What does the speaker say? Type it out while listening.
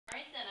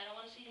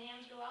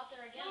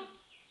her again.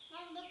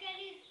 Mom, look at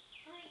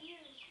her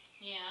ears.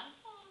 Yeah?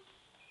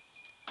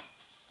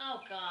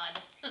 Oh,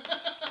 God. This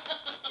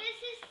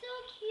is so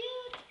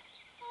cute.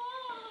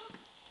 Oh.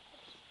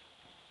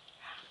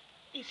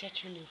 Is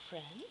that your new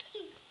friend?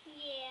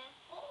 Yeah.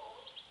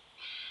 Oh.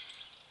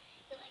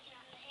 You like it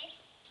on the head?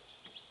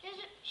 Does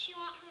she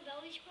want her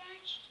belly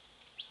scratched?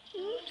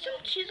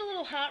 She's a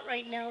little hot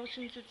right now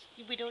since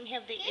we don't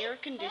have the air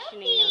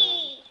conditioning on.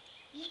 on.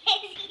 Yes,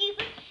 you.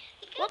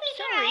 Look how big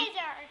her eyes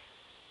are.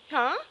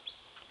 Huh?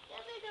 Look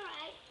how big her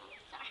eyes. Oh,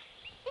 sorry.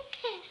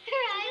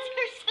 Her eyes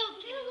are so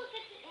cute. Look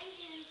at the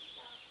engine and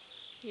stuff.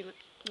 You look.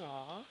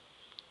 Aw,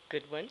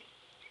 good one.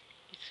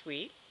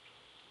 Sweet.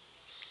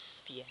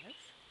 Yes.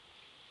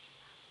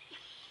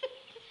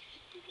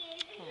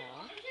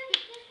 Aw.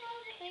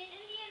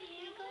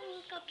 Go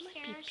look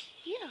upstairs.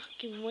 Yeah,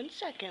 give me 1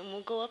 second.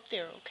 We'll go up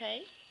there,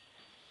 okay?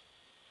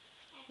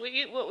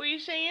 What were you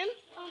saying? Is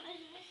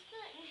this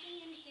the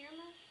Indian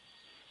hammer?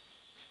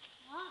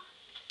 Ah.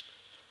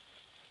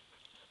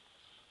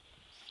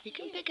 You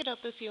can pick it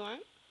up if you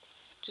want.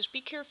 Just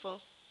be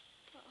careful.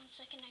 Wait 1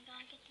 second, I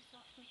gotta get this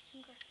off my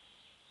finger.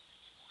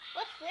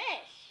 What's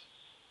this?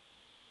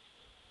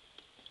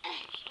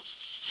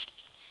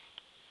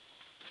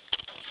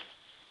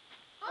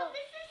 Oh,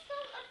 this is so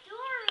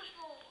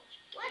adorable.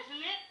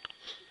 Isn't it?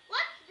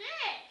 What's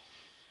this?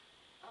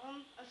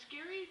 A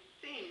scary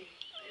thing.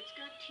 It's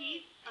got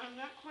teeth. I'm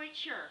not quite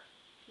sure.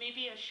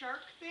 Maybe a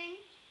shark thing?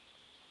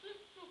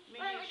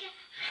 Maybe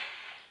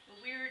a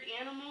weird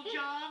animal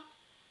jaw?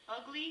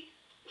 Ugly?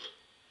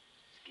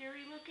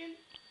 Scary looking?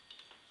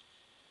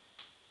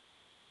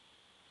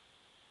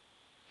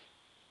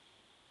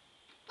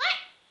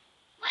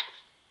 What?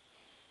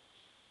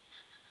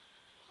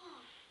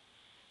 Oh.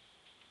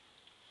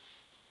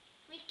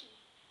 Mickey.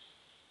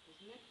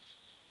 Isn't it?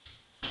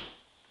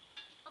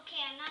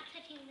 Okay, I'm not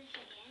touching this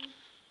again.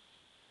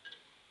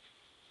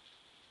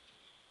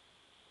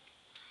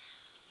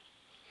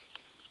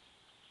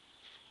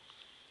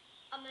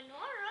 A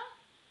menorah?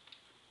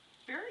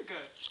 Very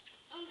good.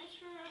 It's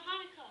for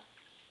Hanukkah.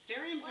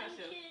 Very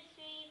impressive. 1, 2,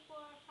 3,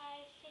 4, 5,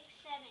 6,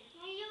 7.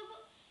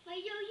 My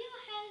yo-yo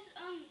has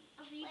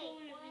a Regal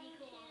and a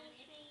Regal on it. 1,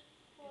 2,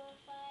 3, 4,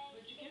 5,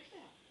 Where'd you 6, get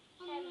that?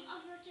 7. A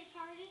birthday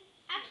party.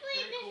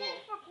 Actually, Very this cool.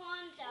 is for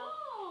Kwanzaa.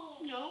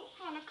 Oh. No,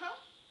 Hanukkah.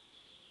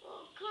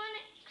 Well,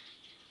 Hanukkah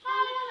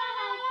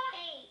has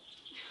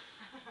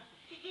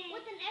 8.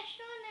 With an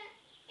extra on it,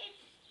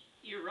 it's...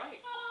 You're right.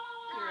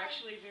 You're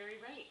actually very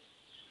right.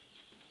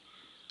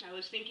 I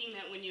was thinking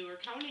that when you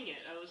were counting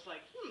it, I was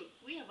like,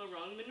 we have a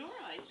wrong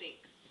menorah, I think.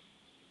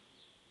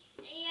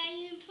 Yeah,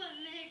 you put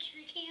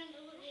miniature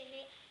candles in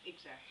it.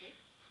 Exactly.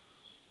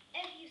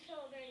 If you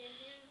celebrate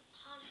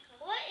Hanukkah.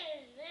 What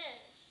is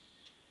this?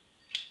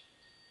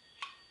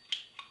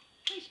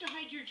 Place to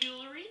hide your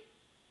jewelry.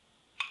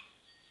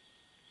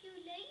 You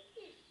like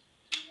this?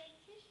 You like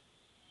this?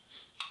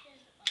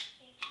 This is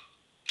okay.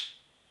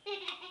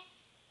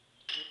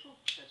 Careful,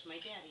 that's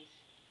my daddy's.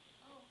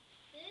 Oh,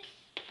 this?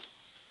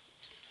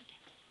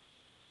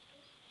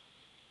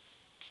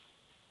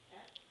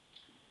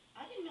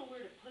 I didn't know where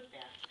to put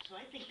that, so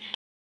I think that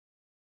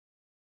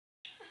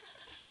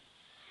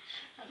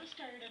I was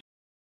tired of.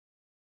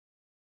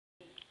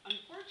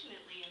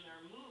 Unfortunately, in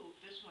our move,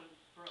 this one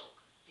broke.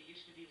 It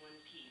used to be one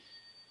piece,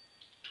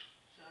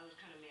 so I was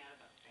kind of mad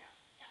about that.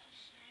 That was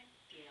sad.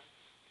 Yeah,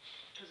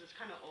 because it's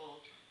kind of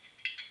old.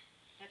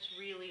 That's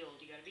really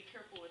old. You got to be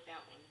careful with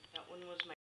that one. That one was my